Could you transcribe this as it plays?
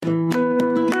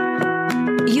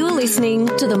listening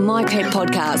to the My Pet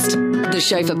Podcast, the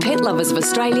show for pet lovers of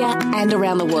Australia and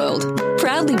around the world.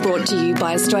 Proudly brought to you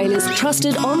by Australia's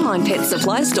trusted online pet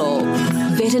supply store,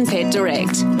 Vet and Pet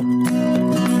Direct.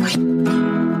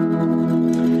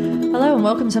 Hello and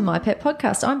welcome to My Pet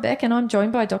Podcast. I'm Bec and I'm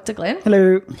joined by Dr. Glenn.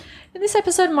 Hello. In this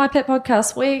episode of My Pet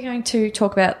Podcast, we're going to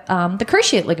talk about the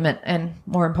cruciate ligament, and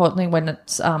more importantly, when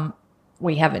it's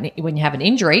when you have an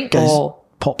injury or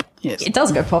pop. Yes, it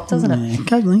does go pop, doesn't it?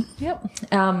 Occasionally.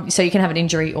 Yep. So you can have an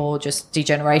injury or just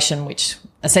degeneration, which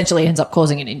essentially ends up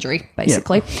causing an injury,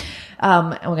 basically. Yep.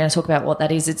 And we're going to talk about what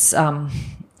that is. It's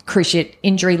cruciate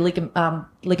injury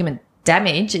ligament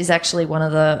damage is actually one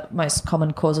of the most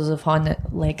common causes of hind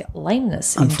leg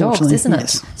lameness in dogs, isn't it?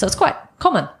 Yes. So it's quite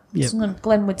common. Yep. So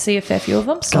Glenn would see a fair few of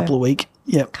them. So Couple a week.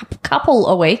 Yep. Couple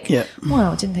a week. Yep.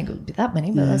 Well, I didn't think it would be that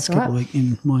many, but that's all right. Couple a week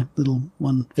in my little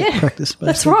one vet practice. Basically.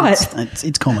 That's right.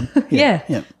 It's common. Yeah.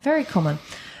 Yep. Very common.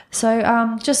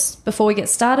 So just before we get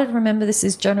started, remember this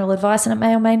is general advice and it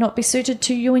may or may not be suited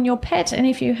to you and your pet. And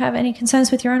if you have any concerns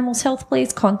with your animal's health,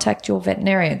 please contact your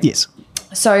veterinarian. Yes.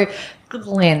 So,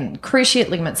 Glenn, cruciate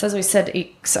ligaments, as we said,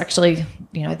 it's actually,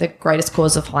 the greatest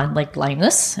cause of hind leg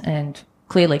lameness and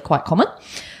clearly quite common.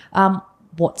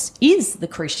 What is the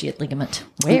cruciate ligament?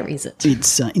 Where is it?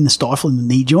 It's in the stifle in the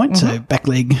knee joint, so back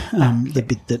leg, the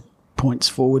bit that points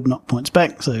forward, not points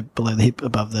back, so below the hip,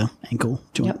 above the ankle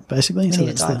joint, basically. We So need a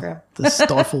that's diagram. the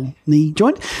stifle knee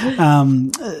joint.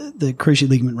 The cruciate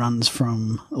ligament runs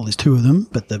from, well, there's two of them,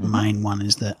 but the main one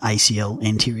is the ACL,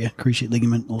 anterior cruciate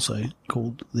ligament, also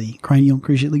called the cranial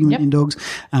cruciate ligament in dogs.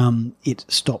 It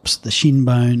stops the shin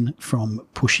bone from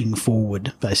pushing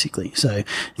forward, basically. So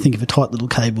think of a tight little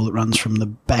cable that runs from the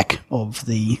back of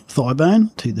the thigh bone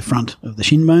to the front of the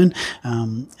shin bone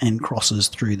and crosses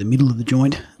through the middle of the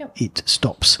joint. It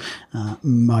stops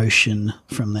motion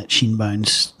from that shin bone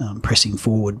pressing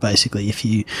forward, basically. If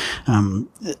you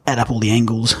add up all the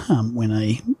angles when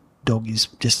a dog is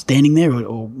just standing there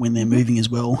or when they're moving as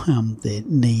well, their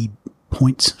knee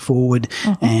points forward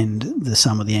and the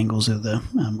sum of the angles of the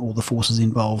all the forces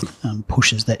involved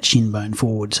pushes that shin bone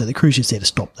forward. So the cruciate's there to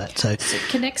stop that. So it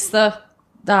connects the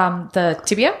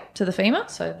tibia to the femur,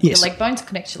 so your leg bones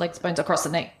connects your leg bones across the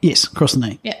knee. Yes, across the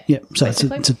knee. Yeah. So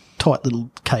it's a tight little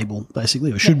cable,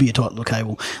 basically, or should be a tight little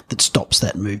cable that stops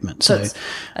that movement. So it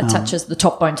attaches the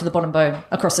top bone to the bottom bone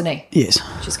across the knee. Yes.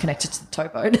 Which is connected to the toe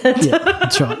bone. Yeah,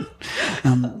 that's right.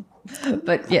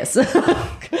 But yes,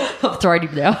 I've thrown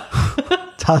him now.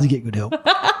 It's hard to get good help.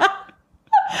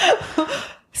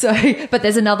 So, but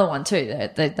there's another one too.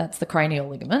 That's the cranial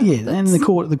ligament. Yeah, and the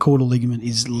caudal ligament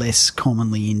is less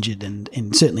commonly injured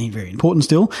and certainly very important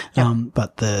still.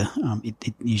 But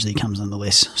it usually comes under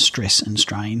less stress and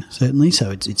strain, certainly.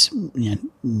 So it's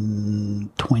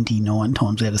 29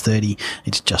 times out of 30,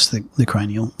 it's just the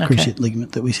cranial cruciate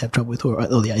ligament that we have trouble with, or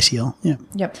the ACL. Yeah.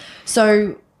 Yep.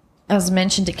 So, as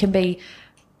mentioned, it can be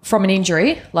from an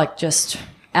injury, like just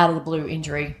out of the blue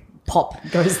injury. Pop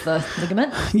goes the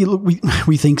ligament. Yeah, look,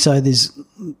 we think so. There's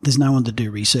no one to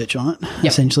do research on it.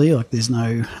 Essentially, like there's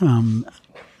no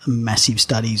massive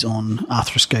studies on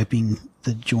arthroscoping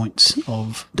the joints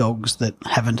of dogs that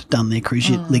haven't done their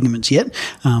cruciate ligaments yet.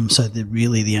 So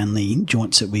the only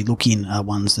joints that we look in are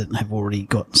ones that have already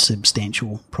got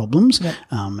substantial problems.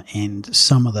 And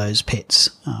some of those pets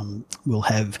will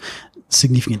have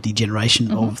significant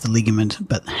degeneration of the ligament,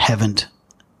 but haven't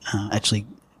actually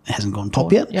hasn't gone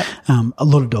pop yet. A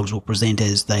lot of dogs will present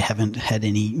as they haven't had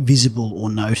any visible or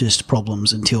noticed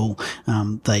problems until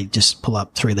they just pull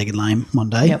up three-legged lame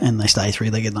one day and they stay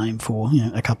three-legged lame for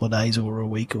a couple of days or a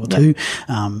week or two.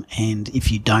 And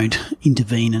if you don't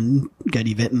intervene and go to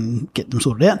your vet and get them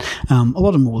sorted out, a lot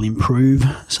of them will improve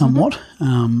somewhat.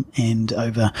 And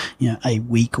over a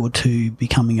week or two,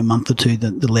 becoming a month or two,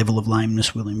 the level of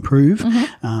lameness will improve.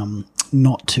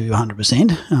 Not to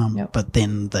 100%, but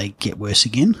then they get worse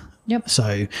again.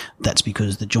 So that's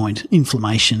because the joint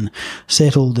inflammation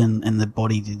settled and the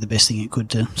body did the best thing it could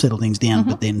to settle things down,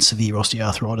 but then severe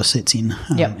osteoarthritis sets in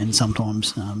and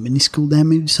sometimes meniscal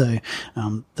damage. So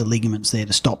the ligament's there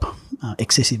to stop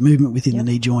excessive movement within the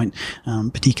knee joint,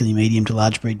 particularly medium to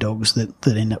large breed dogs that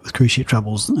end up with cruciate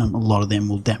troubles. A lot of them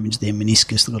will damage their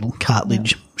meniscus, the little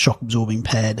cartilage shock absorbing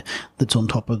pad that's on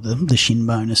top of the shin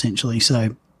bone essentially.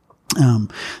 So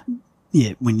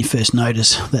when you first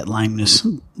notice that lameness,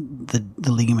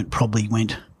 the ligament probably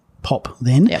went pop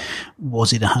then.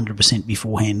 Was it 100%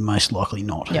 beforehand? Most likely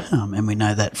not. And we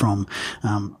know that from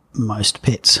most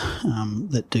pets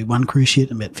that do one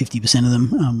cruciate, about 50% of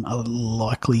them are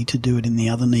likely to do it in the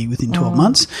other knee within 12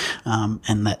 months,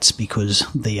 and that's because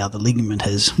the other ligament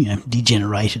has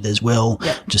degenerated as well,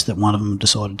 just that one of them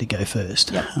decided to go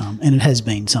first. And it has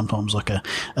been sometimes like a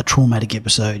traumatic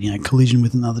episode, collision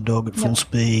with another dog at full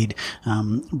speed,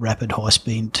 rapid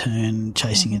high-speed turn,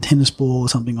 chasing a tennis ball or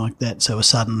something like that, so a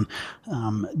sudden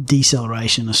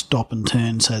deceleration, a stop and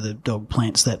turn, so the dog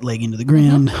plants that leg into the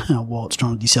ground while it's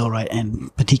trying to decelerate,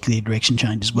 and particularly a direction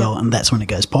change as well, and that's when it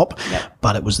goes pop.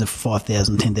 But it was the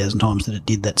 5,000, 10,000 times that it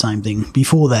did that same thing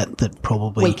before that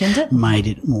probably made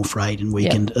it more frayed and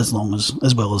weakened, as well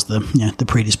as the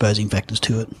predisposing factors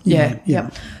to it.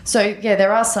 So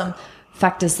there are some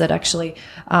factors that actually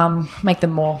make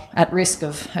them more at risk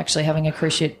of actually having a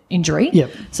cruciate injury.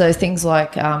 So things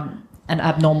like an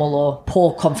abnormal or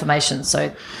poor conformation,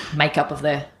 so makeup of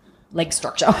their leg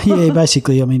structure.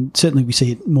 Basically, I mean, certainly we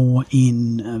see it more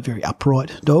in very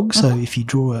upright dogs. So if you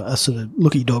draw a sort of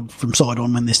look at your dog from side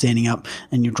on when they're standing up,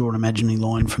 and you draw an imaginary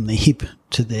line from their hip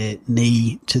to their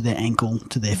knee to their ankle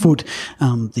to their foot,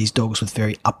 these dogs with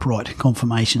very upright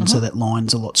conformation, so that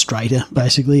line's a lot straighter,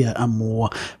 basically, are more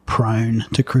prone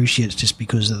to cruciates just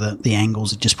because of the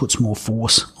angles. It just puts more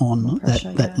force on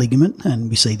that ligament, and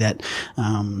we see that.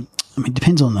 I mean, it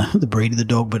depends on the breed of the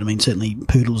dog, but I mean, certainly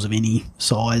poodles of any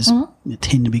size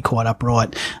tend to be quite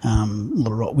upright. A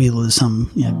lot of Rottweilers,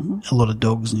 a lot of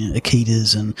dogs,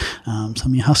 Akitas, and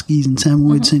some of your Huskies and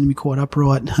Samoyeds seem to be quite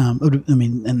upright. I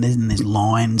mean, and then there's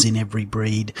lines in every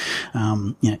breed.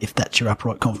 If that's your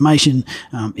upright conformation,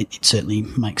 it certainly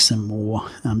makes them more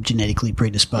genetically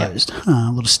predisposed.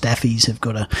 A lot of Staffies have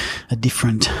got a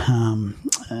different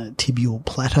tibial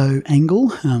plateau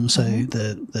angle. So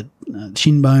the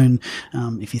shin bone,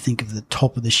 if you think of the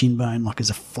top of the shin bone like as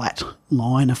a flat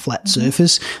line, a flat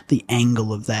surface, the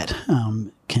angle of that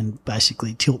can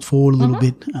basically tilt forward a little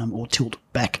bit or tilt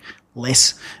back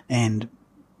less, and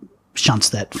shunts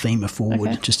that femur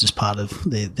forward just as part of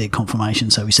their conformation.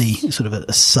 So we see sort of a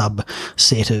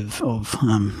subset of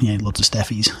lots of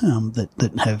Staffies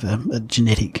that have a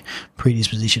genetic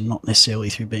predisposition, not necessarily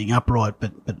through being upright,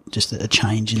 but just a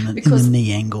change in the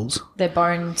knee angles. Their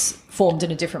bones formed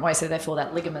in a different way, so therefore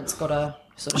that ligament's got a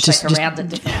sort of shape around it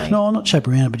differently. No, not shape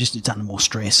around it, but just it's under more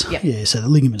stress. So the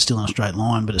ligament's still in a straight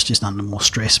line, but it's just under more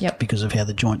stress because of how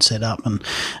the joint's set up, and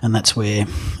that's where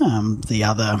the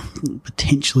other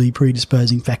potentially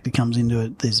predisposing factor comes into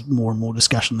it. There's more and more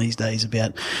discussion these days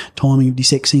about timing of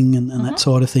desexing and that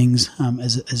side of things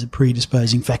as a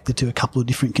predisposing factor to a couple of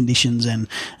different conditions, and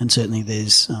certainly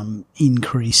there's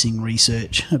increasing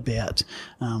research about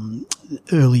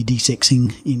early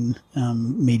desexing in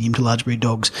medium to large breed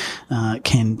dogs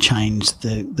can change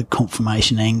the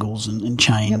conformation angles and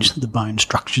change the bone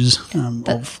structures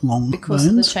of long because bones.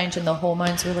 Of the change in the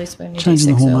hormones released when you change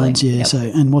in the hormones, early. So,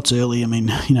 and what's early? I mean,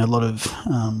 a lot of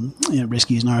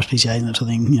rescues and RSPCA and that sort of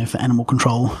thing, for animal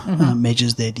control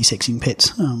measures their desexing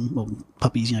pets,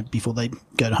 puppies, before they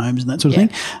go to homes and that sort of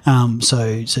thing.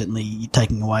 So certainly you're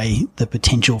taking away the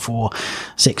potential for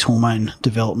sex hormone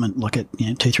development, like at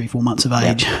 2, 3, 4 months of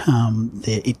age.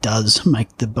 It does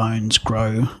make the bones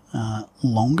grow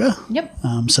longer.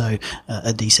 So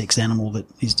a desexed animal that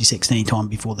is desexed any time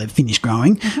before they've finished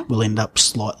growing will end up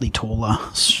slightly taller,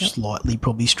 slightly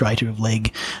probably straighter of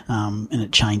leg, and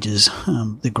it changes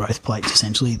the growth plates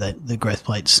essentially. The growth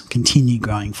plates continue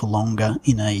growing for longer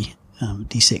in a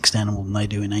desexed animal than they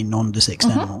do in a non-desexed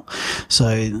animal. So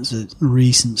there's a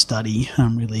recent study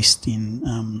released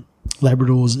in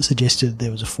Labradors that suggested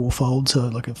there was a fourfold, so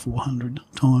like a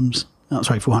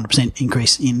 400%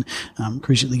 increase in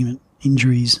cruciate ligament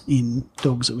injuries in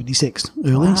dogs that were desexed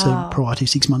early, so prior to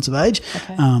 6 months of age.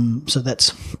 So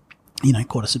that's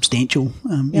quite a substantial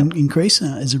increase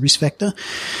as a risk factor.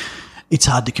 It's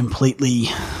hard to completely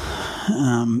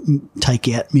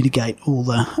mitigate all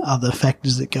the other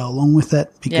factors that go along with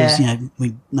that, because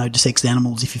we know desexed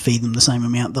animals, if you feed them the same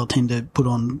amount, they'll tend to put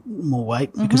on more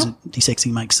weight because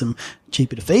desexing makes them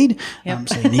cheaper to feed.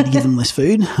 So you need to give them less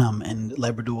food, and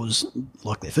Labradors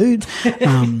like their food.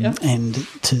 And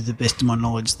to the best of my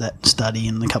knowledge, that study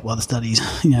and a couple other studies,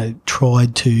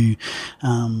 tried to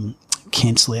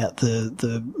cancel out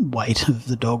the weight of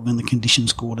the dog and the condition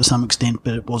score to some extent,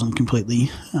 but it wasn't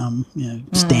completely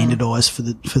standardised for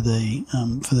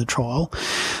the trial.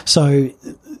 So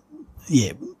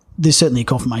there's certainly a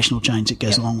conformational change that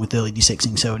goes along with early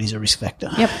desexing, so it is a risk factor.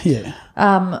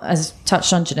 As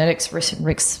touched on genetics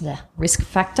risk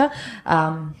factor,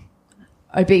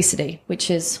 obesity, which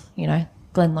is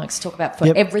Glenn likes to talk about for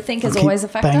Yep. everything is I keep always a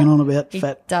factor. Banging on about He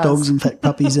fat does. dogs and fat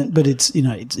puppies, but it's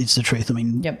it's the truth. I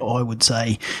mean, Yep. I would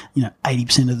say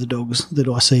 80% of the dogs that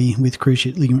I see with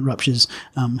cruciate ligament ruptures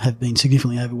have been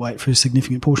significantly overweight for a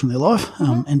significant portion of their life,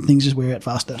 and things just wear out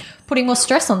faster. Putting more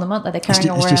stress on them, aren't they? They're carrying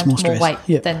It's just around more more stress. weight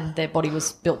Yep. than their body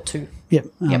was built to. Yep.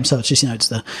 Yep. So it's just it's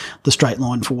the straight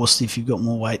line force. If you've got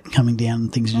more weight coming down,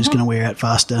 things are just going to wear out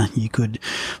faster. You could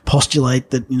postulate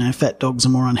that fat dogs are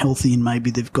more unhealthy and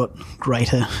maybe they've got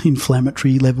greater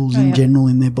inflammatory levels in general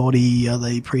in their body. Are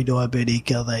they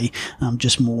pre-diabetic? Are they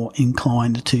just more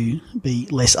inclined to be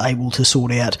less able to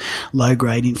sort out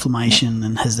low-grade inflammation?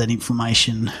 And has that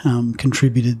inflammation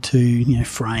contributed to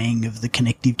fraying of the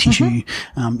connective tissue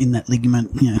in that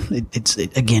ligament? It's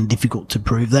again difficult to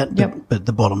prove that, but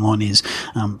the bottom line is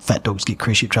fat dogs get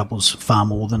cruciate troubles far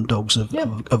more than dogs of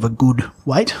a good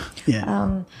weight.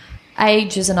 Yeah.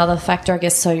 Age is another factor, I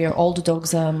guess. So your older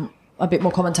dogs are a bit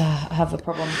more common to have a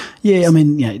problem. Yeah, I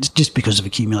mean, it's just because of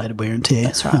accumulated wear and tear.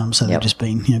 That's right. So they've just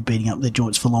been beating up their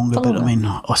joints for longer. But I mean,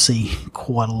 I see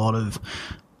quite a lot of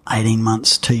 18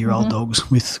 months, 2-year-old dogs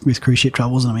with cruciate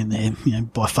troubles. I mean, they're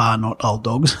by far not old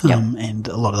dogs, and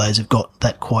a lot of those have got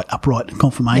that quite upright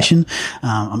conformation.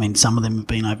 I mean, some of them have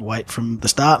been overweight from the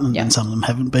start, and some of them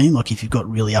haven't been. Like if you've got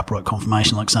really upright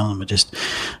conformation, like some of them are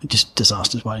just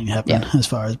disasters waiting to happen as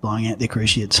far as blowing out their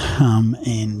cruciates.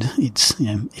 And it's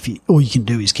if you all you can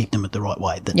do is keep them at the right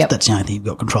weight. That's the only thing you've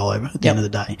got control over at the end of the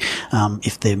day.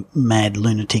 If they're mad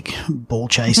lunatic ball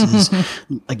chasers,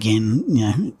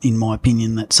 again, in my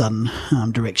opinion, that sudden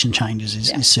direction changes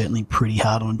is certainly pretty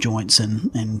hard on joints,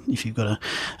 and if you've got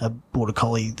a border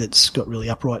collie that's got really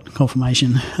upright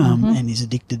conformation and is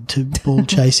addicted to ball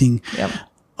chasing,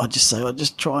 I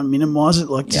just try and minimise it,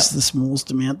 like just the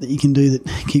smallest amount that you can do that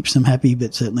keeps them happy,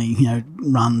 but certainly,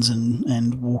 runs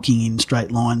and walking in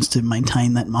straight lines to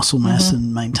maintain that muscle mass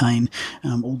and maintain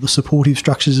all the supportive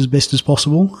structures as best as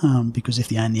possible, because if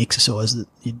the only exercise that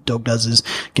your dog does is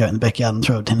go out in the backyard and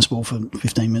throw a tennis ball for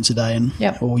 15 minutes a day, and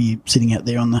or you're sitting out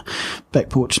there on the back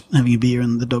porch having a beer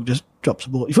and the dog just drops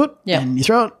the ball at your foot and you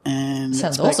throw it, and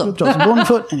sounds awesome. Drops the ball on your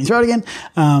foot and you throw it again.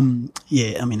 I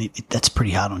mean, that's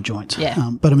pretty hard on joints.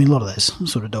 But I mean, a lot of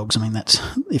those sort of dogs, I mean, that's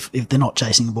if they're not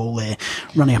chasing the ball, they're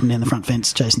running up and down the front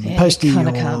fence chasing the postie,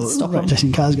 or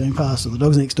chasing cars going past, or the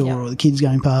dogs next door, or the kids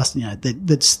going past.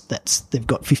 They've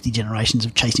got 50 generations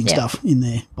of chasing stuff in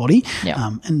their body,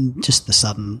 and just the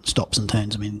sudden stops and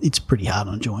turns. I mean, it's pretty hard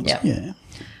on joints.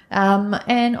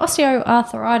 And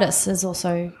osteoarthritis is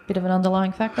also a bit of an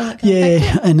underlying factor. That can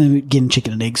affect it. And then again,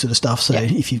 chicken and egg sort of stuff. So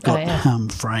if you've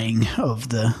got fraying of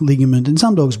the ligament, and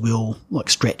some dogs will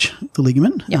stretch the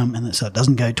ligament, and so it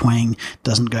doesn't go twang,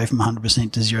 doesn't go from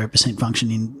 100% to 0%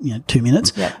 function in 2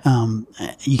 minutes.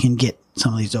 You can get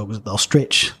some of these dogs, they'll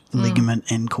stretch the ligament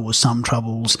and cause some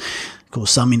troubles, cause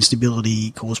some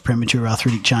instability, cause premature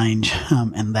arthritic change,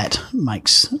 and that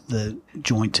makes the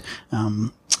joint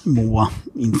more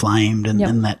inflamed,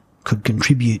 and that could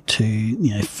contribute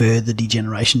to further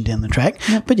degeneration down the track.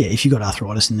 But if you've got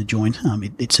arthritis in the joint,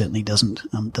 it certainly doesn't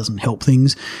help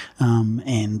things.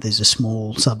 And there's a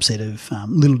small subset of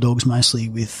little dogs, mostly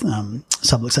with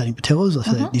subluxating patellas,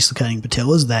 or dislocating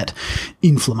patellas, that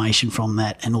inflammation from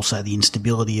that, and also the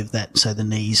instability of that. So the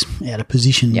knee's out of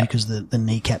position because the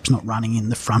kneecap's not running in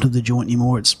the front of the joint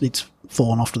anymore. It's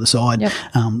fallen off to the side.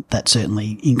 That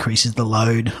certainly increases the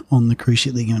load on the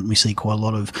cruciate ligament. We see quite a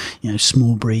lot of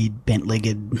small breed,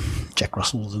 bent-legged Jack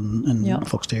Russells and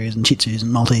Fox Terriers and Shih Tzus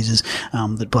and Maltesers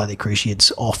that blow their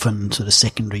cruciates, often sort of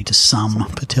secondary to some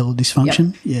patellar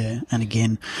dysfunction. And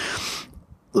again,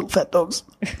 little fat dogs,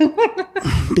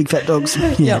 big fat dogs.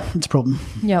 It's a problem.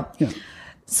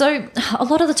 So a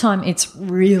lot of the time it's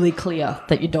really clear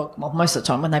that your dog, well, most of the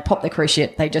time when they pop their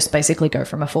cruciate, they just basically go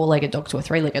from a 4-legged dog to a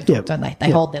 3-legged dog, don't they?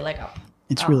 They hold their leg up.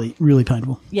 It's really, really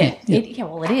painful.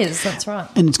 It is. That's right.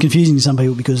 And it's confusing to some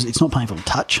people because it's not painful to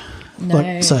touch.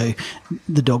 No. So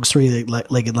the dog's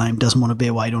 3-legged lame doesn't want to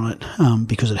bear weight on it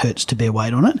because it hurts to bear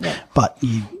weight on it. But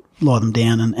you lie them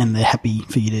down and they're happy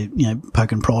for you to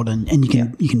poke and prod, and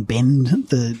you can bend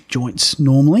the joints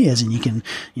normally, as in you can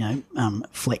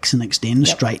flex and extend,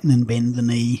 straighten and bend the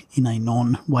knee in a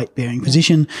non-weight bearing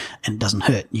position, and it doesn't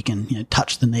hurt. You can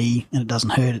touch the knee and it doesn't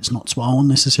hurt. It's not swollen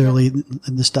necessarily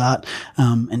at the start,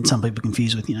 and some people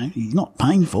confuse with he's not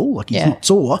painful, like he's not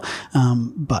sore,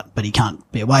 but he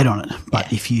can't bear weight on it.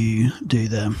 But if you do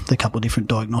the couple of different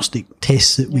diagnostic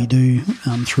tests that we do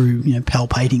through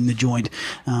palpating the joint,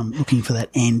 looking for that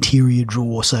anterior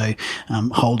draw, so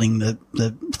holding the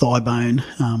thigh bone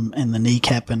and the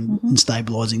kneecap and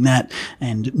stabilising that,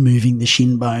 and moving the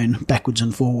shin bone backwards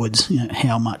and forwards.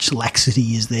 How much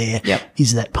laxity is there?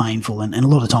 Is that painful? And a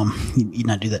lot of time you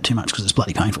don't do that too much because it's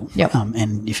bloody painful.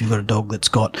 And if you've got a dog that's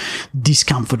got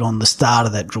discomfort on the start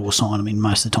of that draw sign, I mean,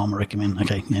 most of the time I recommend,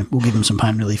 we'll give them some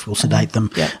pain relief, we'll sedate them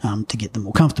to get them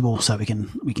more comfortable, so we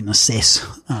can assess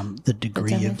the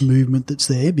degree of movement that's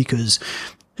there, because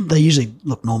they usually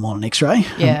look normal on an X-ray,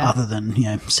 other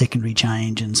than secondary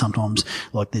change, and sometimes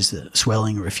like there's a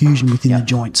swelling or effusion within the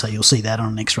joint, so you'll see that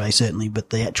on an X-ray certainly.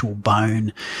 But the actual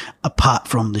bone, apart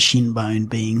from the shin bone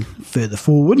being further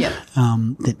forward,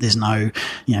 there's no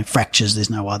fractures, there's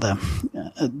no other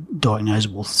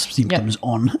diagnosable symptoms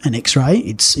on an X-ray.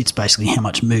 It's basically how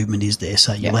much movement is there.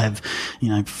 So you'll have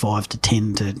 5 to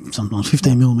 10 to sometimes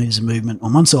 15 millimetres of movement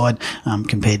on one side,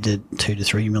 compared to 2 to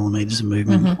 3 millimetres of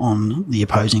movement on the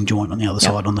opposing joint on the other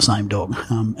side on the same dog.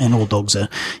 And all dogs are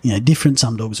different.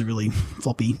 Some dogs are really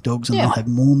floppy dogs and they'll have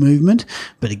more movement,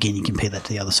 but again you compare that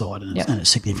to the other side and it's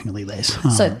significantly less.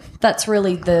 So that's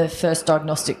really the first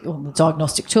diagnostic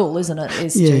tool, isn't it?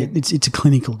 It's a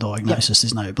clinical diagnosis.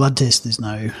 There's no blood test, there's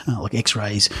no like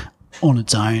X-rays on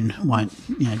its own won't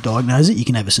diagnose it. You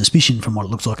can have a suspicion from what it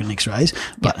looks like in X-rays,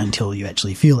 but until you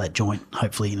actually feel that joint,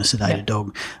 hopefully in a sedated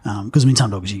dog, because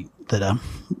some dogs that are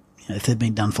if they've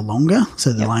been done for longer,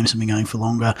 so the lameness have been going for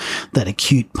longer, that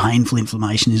acute painful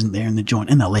inflammation isn't there in the joint,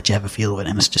 and they'll let you have a feel of it,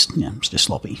 and it's just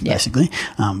sloppy basically.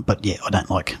 But I don't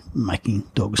like making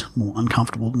dogs more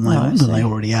uncomfortable than they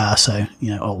already are. So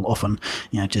I'll often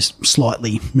just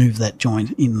slightly move that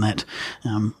joint in that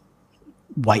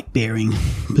weight-bearing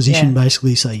position,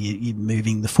 basically. So you're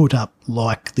moving the foot up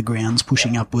like the ground's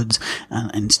pushing upwards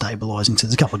and stabilising. So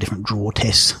there's a couple of different draw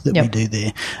tests that we do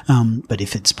there. But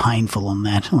if it's painful on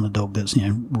a dog that's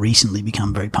recently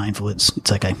become very painful,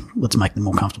 it's okay. Let's make them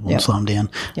more comfortable and slow them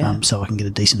down, so I can get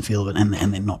a decent feel of it,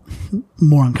 and they're not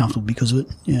more uncomfortable because of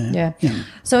it.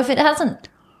 So if it hasn't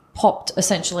popped,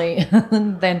 essentially,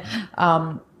 then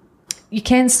you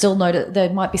can still note there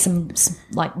might be some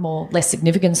like less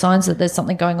significant signs that there's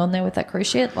something going on there with that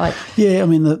cruciate. I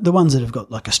mean the ones that have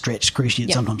got like a stretched cruciate,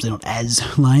 sometimes they're not as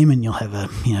lame, and you'll have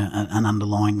an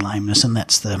underlying lameness, and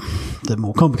that's the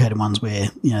more complicated ones where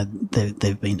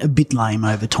they've been a bit lame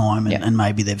over time, and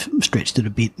maybe they've stretched it a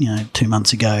bit 2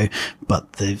 months ago,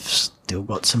 but they've still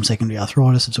got some secondary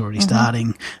arthritis that's already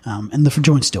starting, and the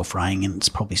joint's still fraying, and it's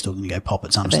probably still going to go pop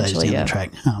at some stage down the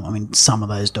track. I mean, some of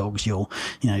those dogs you'll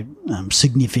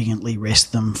significantly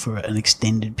rest them for an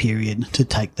extended period to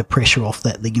take the pressure off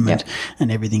that ligament,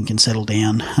 and everything can settle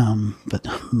down. But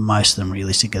most of them,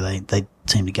 realistically, they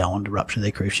seem to go on to rupture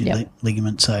their cruciate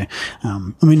ligament. So,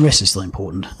 rest is still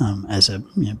important as a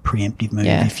preemptive move.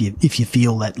 If you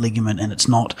feel that ligament and it's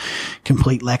not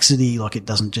complete laxity, like it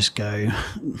doesn't just go,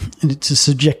 and it's a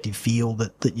subjective feel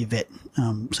that your vet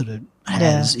sort of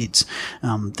has. It's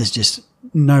there's just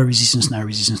no resistance,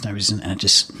 and it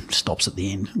just stops at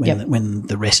the end when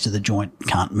the rest of the joint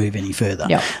can't move any further.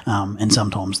 And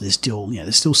sometimes there's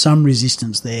still some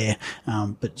resistance there,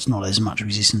 but it's not as much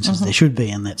resistance as there should be,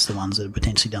 and that's the ones that have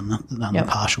potentially done the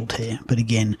partial tear. But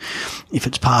again, if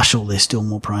it's partial, they're still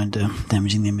more prone to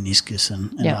damaging their meniscus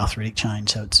and arthritic chain.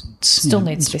 So it's still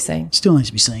needs to be seen. Still needs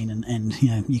to be seen, and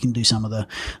you can do some of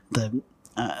the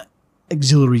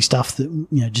auxiliary stuff that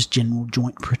just general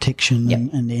joint protection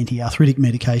and anti-arthritic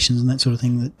medications and that sort of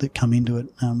thing that come into it,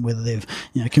 whether they've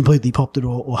completely popped it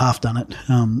or half done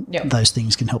it. Those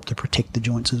things can help to protect the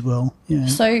joints as well.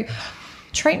 So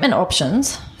treatment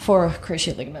options for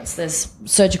cruciate ligaments, there's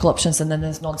surgical options and then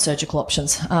there's non-surgical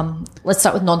options. Let's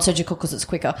start with non-surgical because it's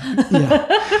quicker.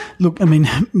 Look, I mean,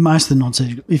 most of the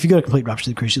non-surgical, if you've got a complete rupture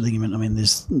of the cruciate ligament, I mean,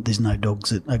 there's no dogs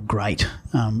that are great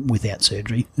without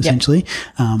surgery, essentially.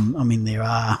 I mean, there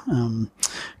are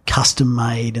custom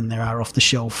made and there are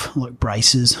off-the-shelf like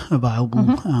braces available,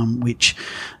 which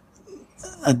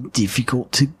are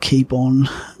difficult to keep on.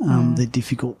 They're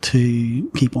difficult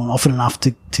to keep on often enough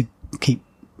to keep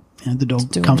the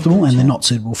dog comfortable, and they're not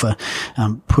suitable for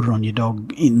put it on your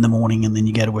dog in the morning and then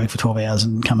you go to work for 12 hours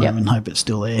and come home and hope it's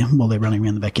still there while they're running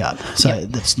around the backyard. So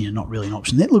that's not really an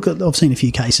option. Look, I've seen a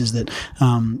few cases that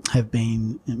have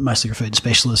been mostly referred to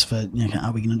specialists for,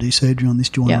 are we going to do surgery on this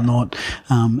joint or not?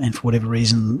 And for whatever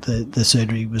reason, the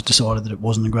surgery was decided that it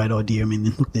wasn't a great idea. I mean,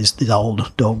 look, there's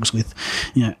old dogs with,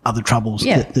 other troubles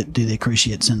that do their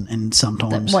cruciates and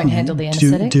sometimes that won't handle the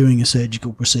anaesthetic. Doing a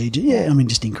surgical procedure. I mean,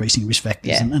 just increasing risk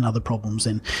factors and other problems.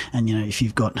 And if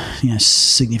you've got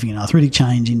significant arthritic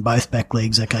change in both back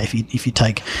legs, okay, if you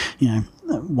take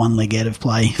one leg out of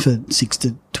play for 6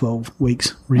 to 12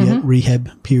 weeks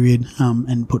rehab period,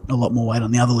 and put a lot more weight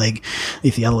on the other leg.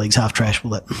 If the other leg's half trash,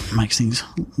 well, that makes things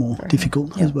more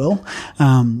difficult as well.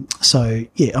 So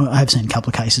I have seen a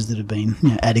couple of cases that have been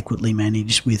adequately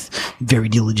managed with very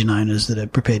diligent owners that are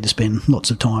prepared to spend lots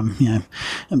of time,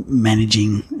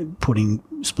 managing, putting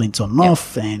splints on and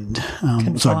off, and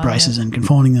braces and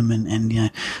confining them,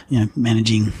 and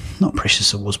managing not pressure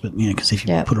sores, but because if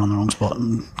you put it on the wrong spot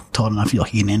and tight enough, you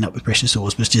can end up with pressure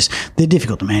sores. But it's just they're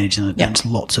difficult to manage, and it's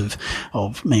lots of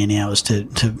man hours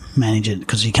to manage it,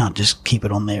 because you can't just keep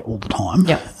it on there all the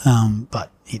time.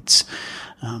 But it's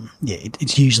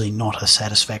it's usually not a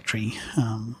satisfactory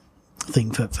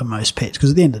thing for most pets, because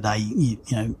at the end of the day,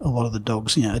 a lot of the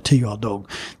dogs, a 2-year-old dog,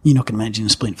 you're not going to manage in a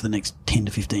splint for the next 10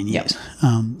 to 15 years.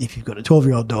 If you've got a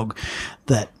 12-year-old dog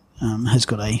that has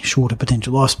got a shorter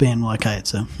potential lifespan, well, okay,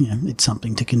 it's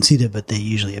something to consider, but they're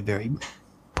usually a very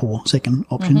poor second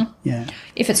option.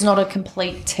 If it's not a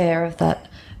complete tear of that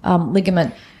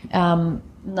ligament,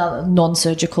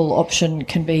 non-surgical option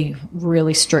can be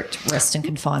really strict rest and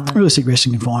confinement. Really strict rest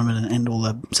and confinement, and all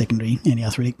the secondary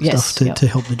anti-arthritic stuff to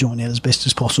help the joint out as best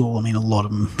as possible. I mean, a lot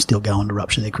of them still go on to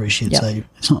rupture their cruciate, so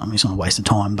it's not a waste of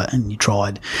time. And you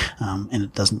tried, and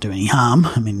it doesn't do any harm.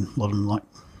 I mean, a lot of them like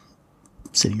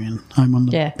sitting around home on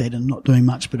the bed and not doing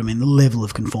much, but I mean the level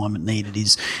of confinement needed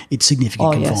it's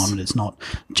significant confinement. It's not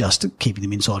just keeping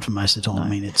them inside for most of the time. I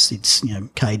mean it's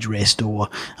cage rest or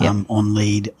on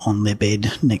lead on their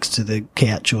bed next to the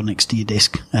couch or next to your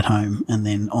desk at home, and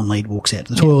then on lead walks out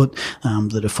to the toilet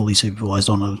that are fully supervised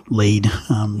on a lead,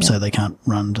 so they can't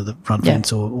run to the front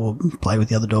fence or play with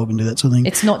the other dog and do that sort of thing.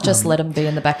 It's not just let them be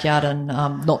in the backyard and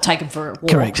not take them for a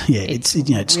walk. Correct. It's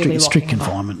really strict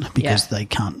confinement, because they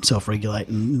can't self-regulate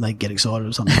and they get excited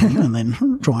or something and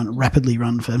then try and rapidly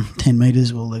run for 10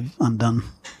 metres. Well, they've undone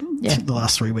the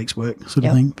last 3 weeks' work sort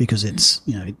of thing, because it's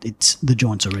the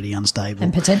joint's already unstable.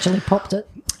 And potentially popped it.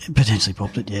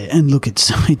 And look,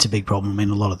 it's a big problem. I mean,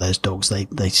 a lot of those dogs, they're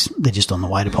just on the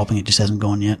way to popping. It just hasn't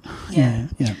gone yet. Yeah.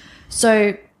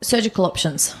 So surgical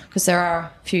options, because there are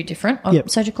a few different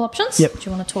surgical options. Do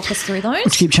you want to talk us through those?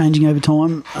 Which keep changing over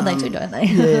time. They do, don't they?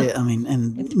 Yeah, I mean,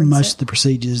 and most of the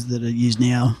procedures that are used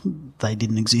now, they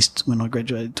didn't exist when I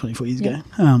graduated 24 years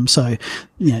ago. So,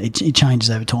 it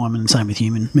changes over time, and same with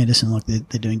human medicine. Like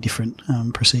they're doing different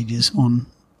procedures on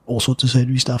all sorts of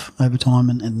surgery stuff over time,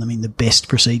 and I mean the best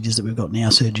procedures that we've got now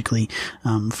surgically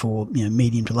for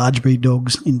medium to large breed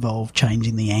dogs involve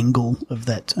changing the angle of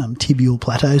that tibial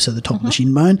plateau, so the top of the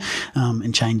shin bone,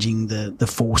 and changing the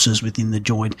forces within the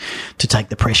joint to take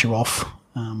the pressure off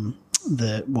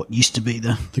what used to be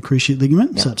the cruciate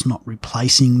ligament. So it's not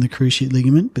replacing the cruciate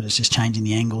ligament, but it's just changing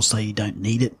the angle so you don't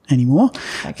need it anymore.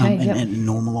 And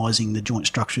normalising the joint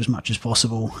structure as much as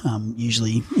possible,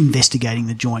 usually investigating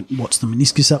the joint, what's the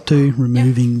meniscus up to,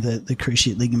 removing the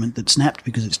cruciate ligament that snapped,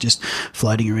 because it's just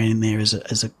floating around in there as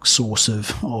a source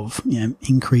of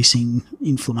increasing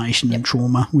inflammation and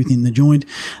trauma within the joint.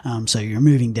 So you're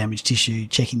removing damaged tissue,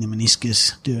 checking the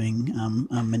meniscus, doing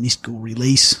a meniscal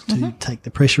release to take the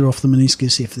pressure off the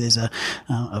meniscus. If there's a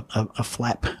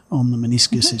flap on the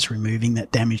meniscus, it's removing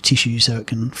that damaged tissue so it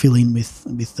can fill in with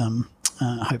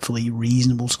hopefully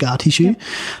reasonable scar tissue.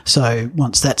 So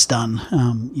once that's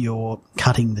done, you're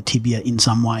cutting the tibia in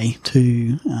some way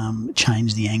to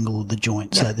change the angle of the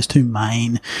joint. So there's two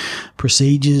main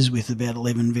procedures with about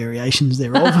 11 variations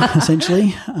thereof,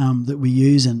 essentially, that we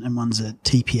use, and one's a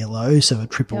TPLO, so a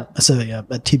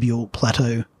tibial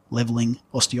plateau levelling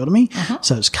osteotomy.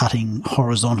 So it's cutting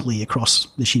horizontally across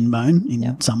the shin bone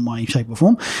in some way, shape or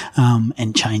form,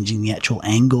 and changing the actual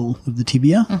angle of the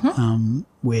tibia,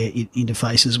 where it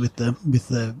interfaces with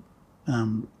the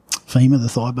femur, the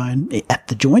thigh bone at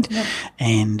the joint,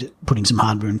 and putting some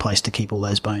hardware in place to keep all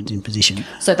those bones in position.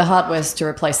 So the hardware is to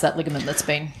replace that ligament that's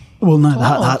been... Well, no, the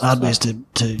hardware is to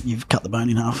you've cut the bone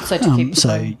in half. So to keep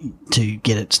to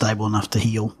get it stable enough to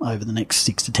heal over the next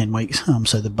 6 to 10 weeks.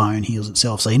 So the bone heals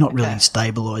itself. So you're not really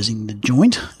stabilising the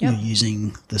joint. You're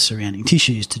using the surrounding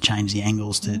tissues to change the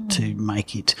angles to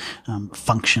make it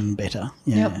function better.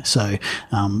 So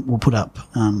we'll put up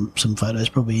some photos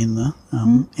probably in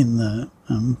the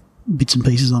bits and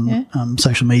pieces on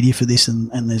social media for this,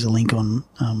 and there's a link on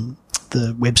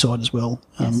the website as well,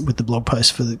 with the blog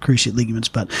post for the cruciate ligaments.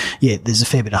 But there's a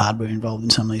fair bit of hardware involved in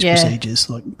some of these procedures,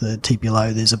 like the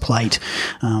TPLO. There's a plate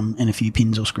and a few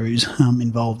pins or screws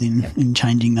involved in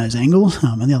changing those angles.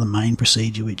 And the other main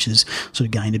procedure, which has sort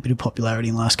of gained a bit of popularity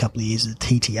in the last couple of years, is a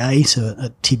TTA, so a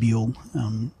tibial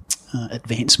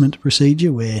advancement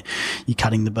procedure where you're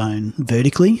cutting the bone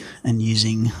vertically and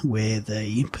using where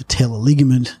the patella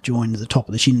ligament joins the top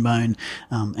of the shin bone,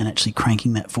 and actually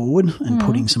cranking that forward and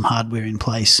putting some hardware in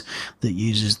place that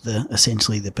uses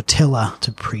essentially the patella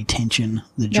to pre-tension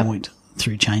the joint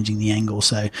through changing the angle.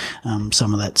 So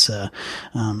some of that's a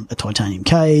titanium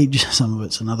cage, some of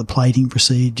it's another plating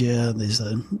procedure. There's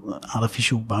an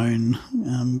artificial bone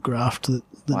graft that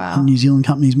the New Zealand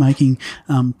company's making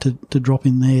to drop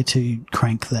in there to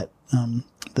crank that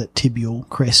tibial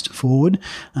crest forward.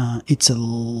 It's a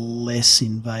less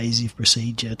invasive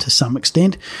procedure to some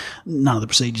extent. None of the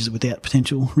procedures are without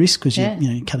potential risk because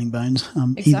you're cutting bones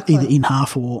either in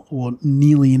half or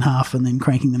nearly in half and then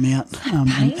cranking them out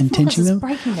and tensioning them.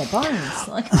 Breaking their bones.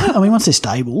 I mean, once they're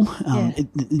stable,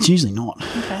 it's usually not.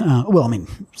 Okay.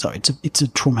 It's a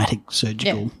traumatic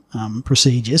surgical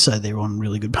procedure, so they're on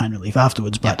really good pain relief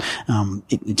afterwards. But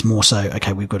it's more so,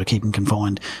 okay, we've got to keep them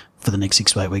confined for the next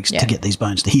 6 to 8 weeks to get these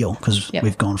bones to heal, because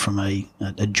we've gone from a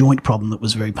joint problem that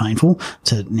was very painful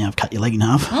to now I've cut your leg in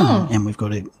half, and we've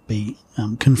got to be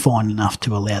confined enough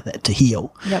to allow that to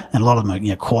heal. And a lot of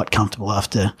them are quite comfortable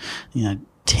after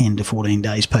 10 to 14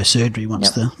 days post-surgery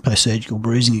once the post-surgical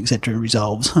bruising, etc.,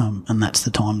 resolves. And that's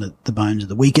the time that the bones are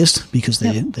the weakest because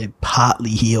they're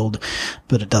partly healed,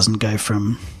 but it doesn't go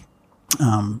from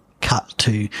cut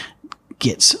to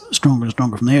gets stronger and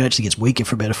stronger from there. It actually gets weaker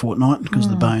for about a fortnight because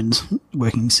the bone's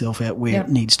working itself out where it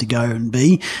needs to go and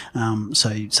be.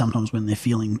 So sometimes when they're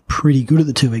feeling pretty good at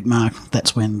the 2-week mark,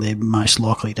 that's when they're most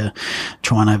likely to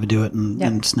try and overdo it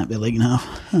and snap their leg in half,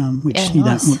 which you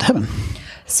don't want to happen.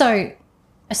 So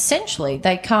essentially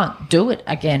they can't do it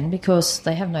again because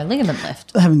they have no ligament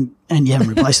left. And you haven't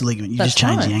replaced the ligament. You just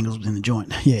change the angles within the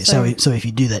joint. Yeah. So if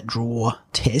you do that draw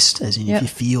test, as in if you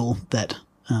feel that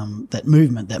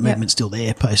movement's still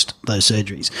there post those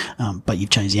surgeries. But you've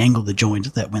changed the angle of the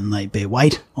joint that when they bear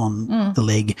weight on the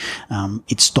leg,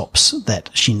 it stops that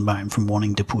shin bone from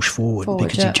wanting to push forward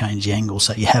because you've changed the angle.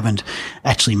 So you haven't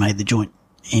actually made the joint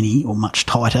any or much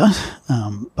tighter,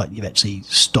 but you've actually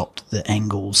stopped the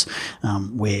angles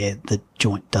where the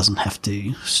joint doesn't have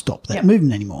to stop that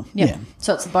movement anymore.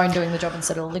 So it's the bone doing the job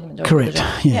instead of the ligament doing the job.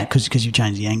 Correct. Because you've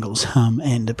changed the angles.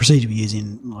 And the procedure we use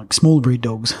in like smaller breed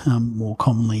dogs more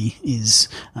commonly is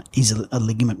a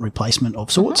ligament replacement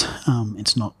of sorts.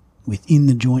 It's not within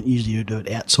the joint. Usually you do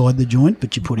it outside the joint,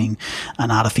 but you're putting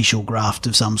an artificial graft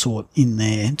of some sort in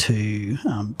there to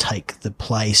take the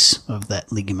place of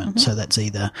that ligament. So that's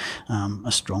either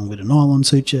a strong bit of nylon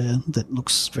suture that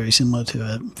looks very similar to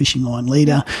a fishing line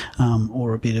leader,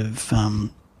 or a bit of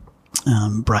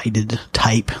braided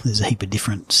tape. There's a heap of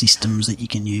different systems that you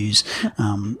can use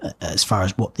as far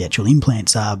as what the actual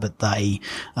implants are, but they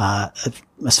are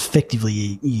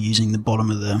effectively using the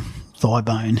bottom of the thigh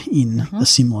bone in a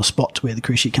similar spot to where the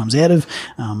cruciate comes out of,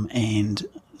 and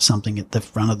something at the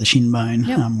front of the shin bone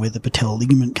where the patella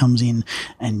ligament comes in,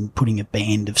 and putting a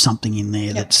band of something in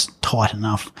there that's tight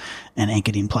enough and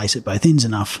anchored in place at both ends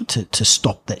enough to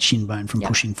stop that shin bone from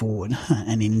pushing forward.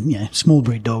 And in small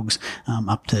breed dogs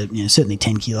up to certainly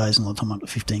 10 kilos and a lot of time up to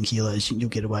 15 kilos, you'll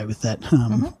get away with that.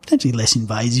 Potentially less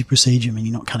invasive procedure. I mean,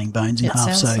 you're not cutting bones in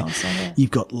half, so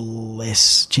you've got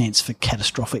less chance for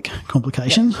catastrophic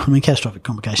complications. I mean, catastrophic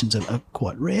complications are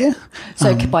quite rare.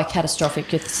 So by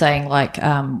catastrophic, you're saying like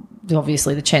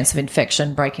obviously the chance of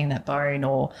infection, breaking that bone,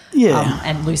 or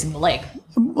and losing the leg.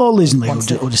 Or losing the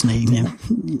leg, or just needing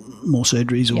more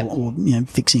surgeries, or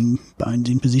fixing bones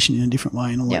in position in a different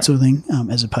way and all that sort of thing,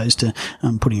 as opposed to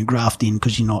putting a graft in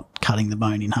because you're not cutting the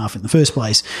bone in half in the first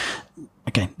place.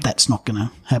 Okay, that's not going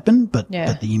to happen, but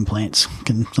the implants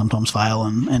can sometimes fail,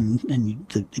 and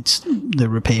the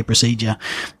repair procedure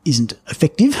isn't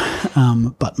effective,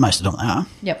 but most of the time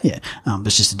they are. But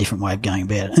it's just a different way of going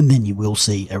about it, and then you will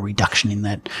see a reduction in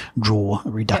that draw, a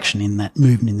reduction in that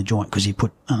movement in the joint because you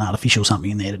put an artificial something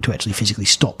in there to actually physically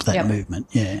stop that movement.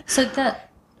 Yeah. So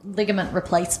that ligament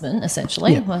replacement,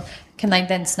 essentially, can they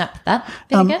then snap that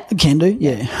bit again? Can do,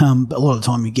 but a lot of the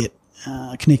time you get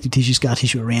connective tissue, scar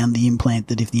tissue around the implant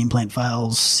that if the implant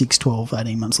fails 6, 12,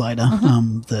 18 months later,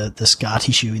 the scar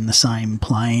tissue in the same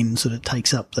plane sort of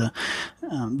takes up the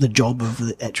job of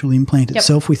the actual implant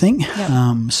itself, we think.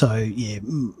 It's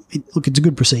a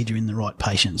good procedure in the right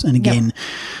patients. And again,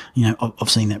 I've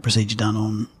seen that procedure done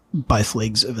on both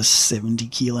legs of a 70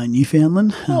 kilo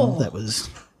Newfoundland. That was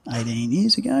 18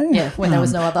 years ago. Yeah, when there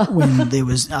was no other. When there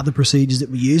was other procedures that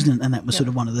were used, and that was sort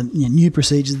of one of the new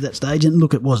procedures at that stage. And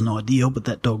look, it wasn't ideal, but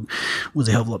that dog was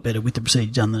a hell of a lot better with the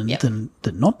procedure done than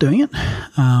not doing it.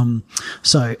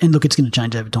 So, and look, it's going to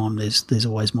change over time. There's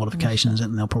always modifications,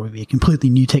 and there'll probably be a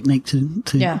completely new technique to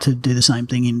do the same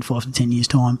thing in 5 to 10 years'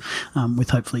 time,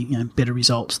 with hopefully better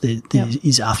results. There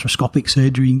is arthroscopic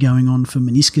surgery going on for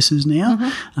meniscuses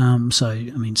now. So,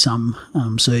 I mean, some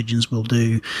surgeons will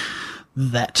do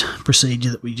that procedure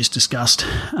that we just discussed,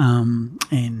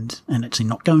 and actually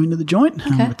not go into the joint.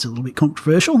 It's a little bit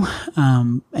controversial.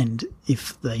 And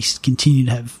if they continue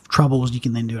to have troubles, you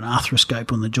can then do an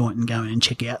arthroscope on the joint and go in and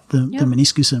check out the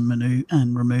meniscus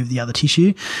and remove the other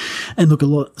tissue. And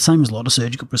look, same as a lot of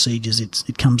surgical procedures,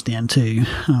 it comes down to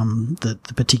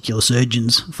the particular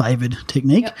surgeon's favoured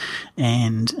technique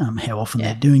and how often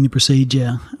they're doing the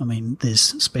procedure. I mean, there's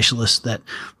specialists that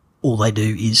all they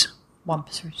do is one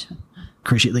procedure.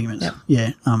 Cruciate ligaments.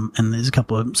 And there's a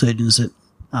couple of surgeons that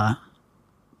I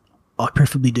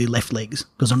preferably do left legs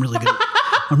because I'm really good.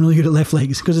 I'm really good at left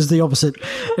legs because it's the opposite.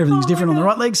 Everything's different on the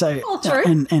right leg. So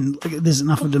and there's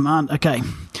enough of demand. Okay,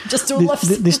 just do left.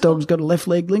 This dog's got a left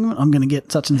leg ligament. I'm going to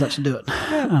get such and such to do it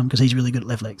because he's really good at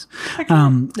left legs. Okay.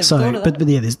 But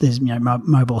there's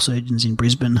mobile surgeons in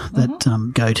Brisbane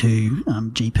that go to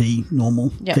GP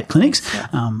normal vet clinics,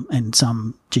 and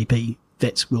some GP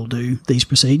vets will do these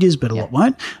procedures, but a lot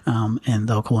won't. And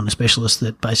they'll call in a specialist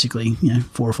that basically,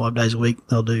 4 or 5 days a week,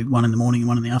 they'll do one in the morning and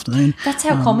one in the afternoon. That's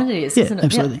how common it is, isn't it?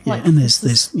 Absolutely. Yeah. And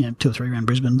there's 2 or 3 around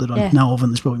Brisbane that I know of,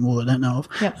 and there's probably more that I don't know of,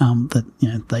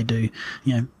 that, they do,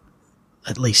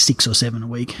 at least 6 or 7 a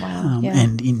week. Wow.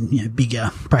 And in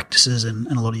bigger practices and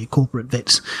a lot of your corporate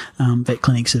vets, vet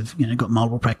clinics have got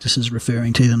multiple practices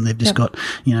referring to them. They've just got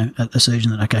a surgeon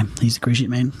that he's the cruciate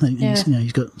man.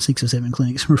 He's got 6 or 7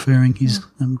 clinics referring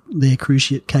their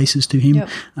cruciate cases to him,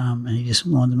 and he just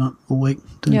lines them up all week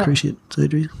doing cruciate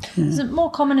surgeries. Yeah. Is it more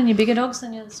common in your bigger dogs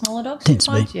than your smaller dogs? Tends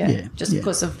to be, just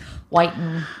because of weight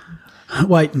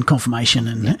and conformation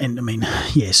and I mean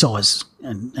size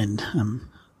and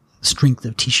strength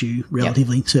of tissue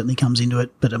relatively certainly comes into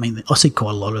it. But I mean, I see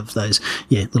quite a lot of those,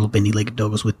 little bendy-legged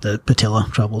dogs with the patella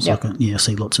troubles. I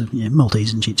see lots of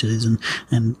Maltese and Shih Tzus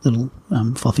and little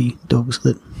fluffy dogs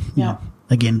that,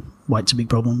 again, weight's a big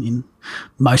problem in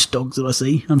most dogs that I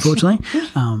see, unfortunately.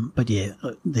 But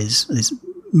there's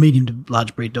medium to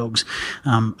large breed dogs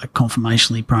are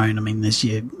conformationally prone. I mean, there's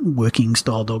your working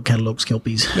style dog catalogues,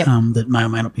 Kelpies, that may or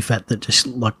may not be fat, that just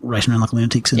like racing around like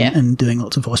lunatics and doing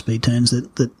lots of high speed turns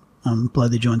that blow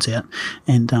their joints out,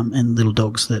 and little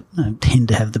dogs that tend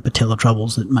to have the patella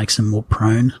troubles that makes them more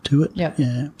prone to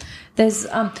it. There's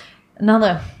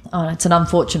another, it's an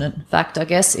unfortunate fact, I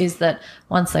guess, is that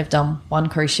once they've done one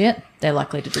cruciate, they're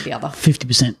likely to do the other.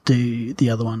 50% do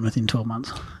the other one within 12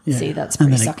 months. Yeah. See, that's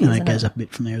pretty sucky, and it goes up a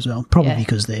bit from there as well. Probably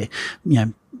because they're,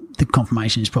 the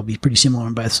conformation is probably pretty similar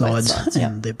on both sides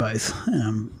and they're both,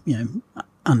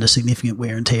 under significant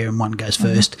wear and tear, and one goes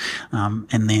first.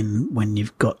 And then when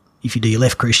if you do your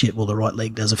left cruciate, well, the right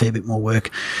leg does a fair bit more work,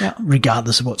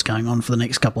 regardless of what's going on for the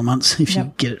next couple of months, if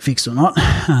you get it fixed or not.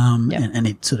 And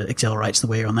it sort of accelerates the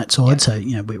wear on that side. So,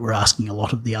 we're asking a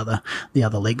lot of the other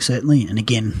leg, certainly. And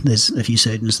again, there's a few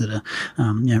surgeons that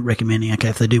are, recommending,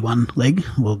 if they do one leg,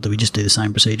 well, do we just do the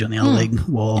same procedure on the other leg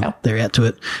while they're out to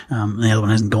it? And the other one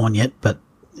hasn't gone yet, but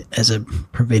as a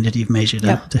preventative measure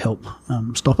to help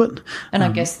stop it. And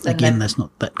I guess again, that's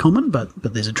not that common, but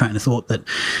there's a train of thought that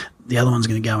the other one's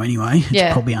going to go anyway.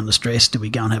 It's probably under stress. Do we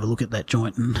go and have a look at that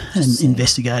joint and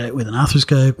investigate it with an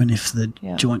arthroscope? And if the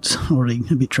joint's already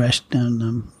a bit trashed,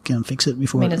 go and fix it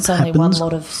before it happens. It's only one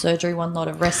lot of surgery, one lot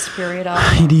of rest period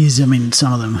after. It is. I mean,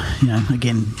 some of them,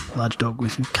 again, large dog,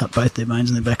 if you cut both their bones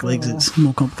in their back legs, it's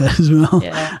more complicated as well.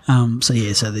 So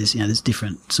there's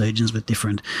different surgeons with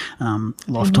different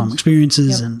lifetime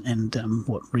experiences and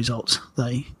what results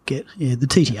they get. Yeah, the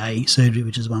TTA surgery,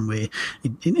 which is one where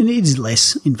it is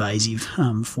less invasive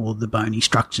for the bony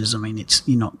structures. I mean,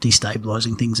 you're not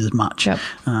destabilising things as much.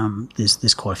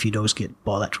 There's quite a few dogs get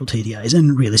bilateral TTAs,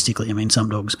 and realistically, I mean, some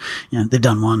dogs, they've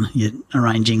done one. You're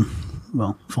arranging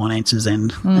finances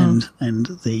and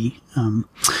the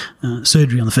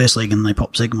surgery on the first leg, and they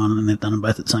pop second one, and they've done them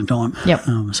both at the same time.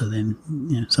 So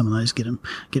then some of those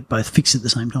get both fixed at the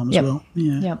same time as well.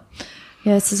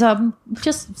 Yeah, it's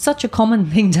just such a common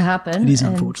thing to happen. It is,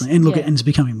 unfortunately. And look, and it's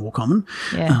becoming more common.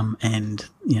 And,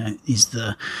 is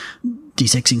the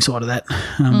desexing side of that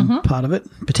part of it,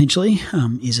 potentially?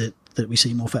 Is it that we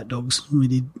see more fat dogs than we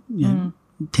did,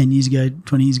 10 years ago,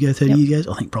 20 years ago, 30 years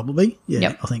ago? I think probably.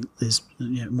 I think there's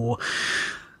more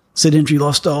sedentary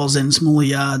lifestyles and smaller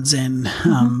yards and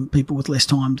people with less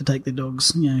time to take their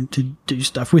dogs, to do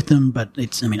stuff with them. But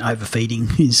overfeeding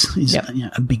is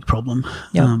a big problem.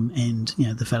 And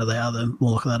the fatter they are, the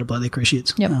more likely they are to blow their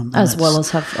cruciates. As well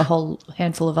as have a whole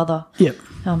handful of other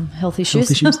health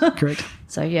issues. Correct.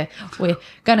 So, we're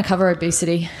going to cover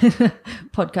obesity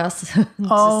podcasts.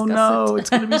 Oh, no, it's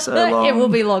going to be so long. It will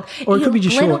be long. Or it could be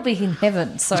just Glenn short. will be in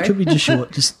heaven. So. It could be just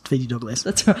short. Just feed your dog less.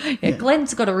 That's right. Yeah,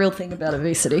 Glenn's got a real thing about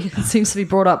obesity. It seems to be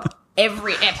brought up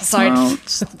every episode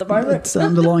at the moment. It's the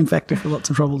underlying factor for lots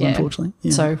of troubles, unfortunately.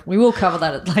 Yeah. So we will cover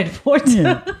that at a later point.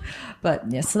 Yeah. But,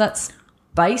 so that's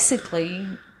basically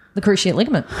the cruciate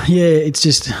ligament. Yeah, it's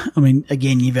just,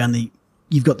 again, you've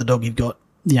got the dog, you've got,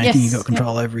 the only thing you've got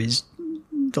control over is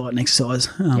diet and exercise.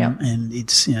 And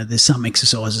it's, there's some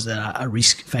exercises that are a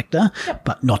risk factor,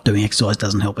 but not doing exercise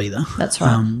doesn't help either. That's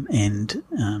right.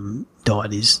 And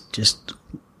diet is just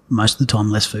most of the time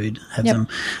less food. Have them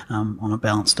on a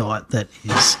balanced diet that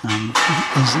is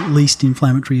as least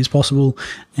inflammatory as possible.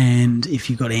 And if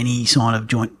you've got any sign of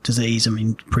joint disease,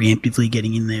 preemptively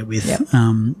getting in there with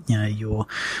your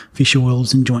fish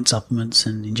oils and joint supplements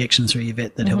and injections through your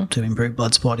vet that help to improve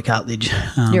blood supply to cartilage.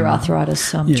 Your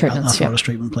arthritis treatments. Arthritis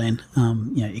treatment plan.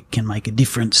 It can make a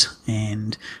difference.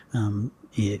 And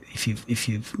if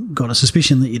you've got a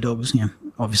suspicion that your dog's,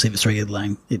 obviously if it's 3-year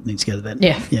laying, it needs to go to the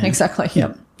vet. Yeah, exactly.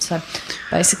 Yep. So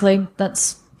basically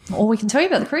that's all we can tell you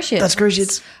about the cruciates. That's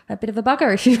cruciates. A bit of a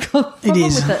bugger if you've got a problem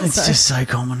with it. It's just so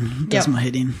common. It does my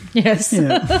head in. Yes.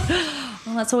 Yeah.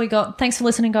 Well, that's all we got. Thanks for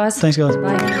listening, guys. Thanks, guys.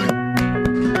 Bye.